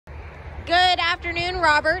Good afternoon,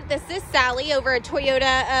 Robert. This is Sally over at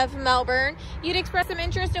Toyota of Melbourne. You'd expressed some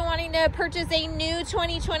interest in wanting to purchase a new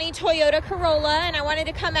 2020 Toyota Corolla, and I wanted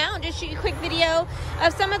to come out and just shoot you a quick video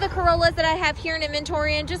of some of the Corollas that I have here in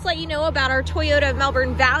inventory and just let you know about our Toyota of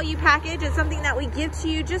Melbourne value package. It's something that we give to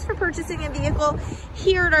you just for purchasing a vehicle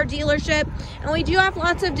here at our dealership. And we do have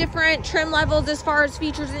lots of different trim levels as far as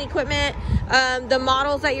features and equipment. The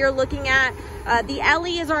models that you're looking at, the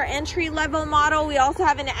LE is our entry-level model. We also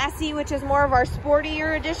have an SE, which is more of our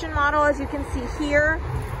sportier edition model, as you can see here.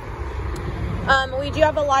 We do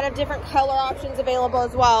have a lot of different color options available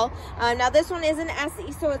as well. Now this one is an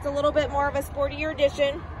SE, so it's a little bit more of a sportier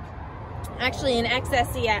edition. Actually an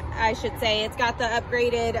XSE, I should say. It's got the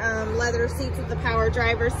upgraded leather seats with the power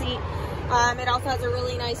driver seat. It also has a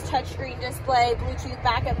really nice touchscreen display, Bluetooth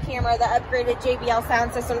backup camera, the upgraded JBL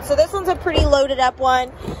sound system. So this one's a pretty loaded up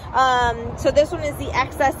one. So this one is the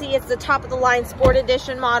XSE. It's the top of the line Sport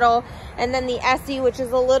Edition model. And then the SE, which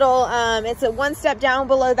is a little, it's a one step down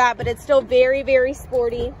below that, but it's still very, very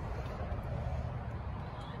sporty.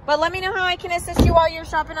 But let me know how I can assist you while you're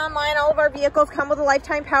shopping online. All of our vehicles come with a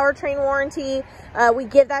lifetime powertrain warranty. We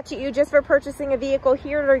give that to you just for purchasing a vehicle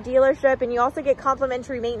here at our dealership, and you also get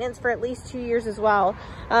complimentary maintenance for at least 2 years as well.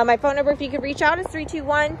 My phone number, if you could reach out, is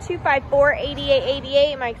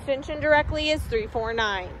 321-254-8888. My extension directly is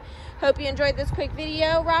 349. Hope you enjoyed this quick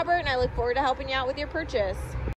video, Robert, and I look forward to helping you out with your purchase.